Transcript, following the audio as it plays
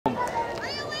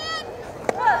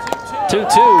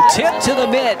2-2, tip to the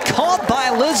mitt, caught by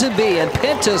Lisenby, and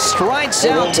Pinta strikes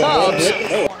out Tubbs.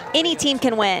 Any team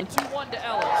can win.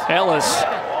 Ellis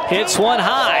hits one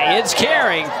high, it's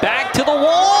carrying, back to the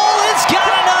wall, it's got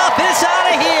enough, it's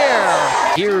out of here.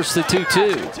 Here's the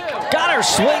 2-2. Got her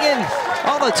swinging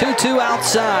on the 2-2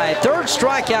 outside. Third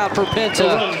strikeout for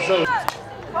Pinta.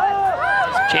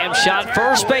 Jam shot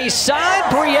first base side,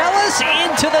 Ellis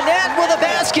into the net with a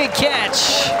basket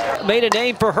catch. Made a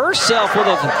name for herself with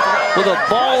a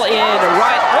ball in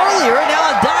right earlier. Now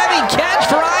a diving catch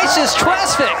for Icess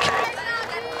Tresvik.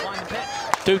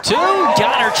 2-2,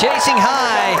 got her chasing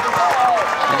high.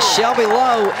 And Shelby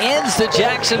Lowe ends the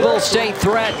Jacksonville State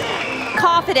threat.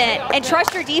 Confident and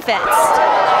trust your defense.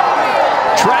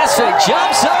 Tresvik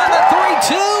jumps on the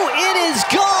 3-2, it is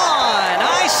gone.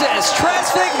 Icess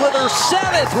Tresvik with her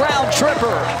 7th round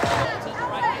tripper.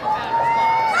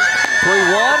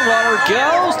 3-1, runner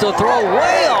goes, the throw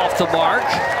way off the mark.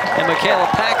 And Michaela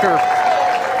Packer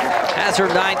has her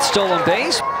 9th stolen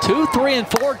base. 2, 3, and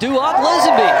 4 due up.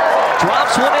 Lisenby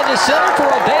drops one into center for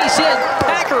a base hit.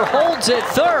 Packer holds it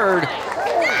third.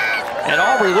 And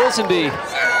Aubrey Lisenby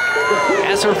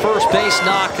has her first base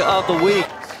knock of the week.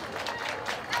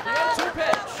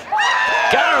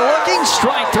 Got her looking,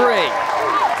 strike 3.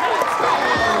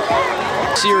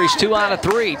 Series 2 out of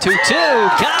 3, 2-2.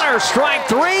 Got her, strike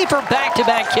 3 for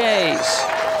back-to-back Ks.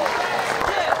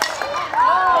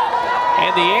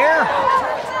 In the air,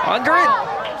 under it.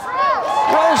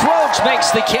 Rose Roach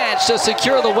makes the catch to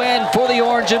secure the win for the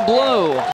orange and blue.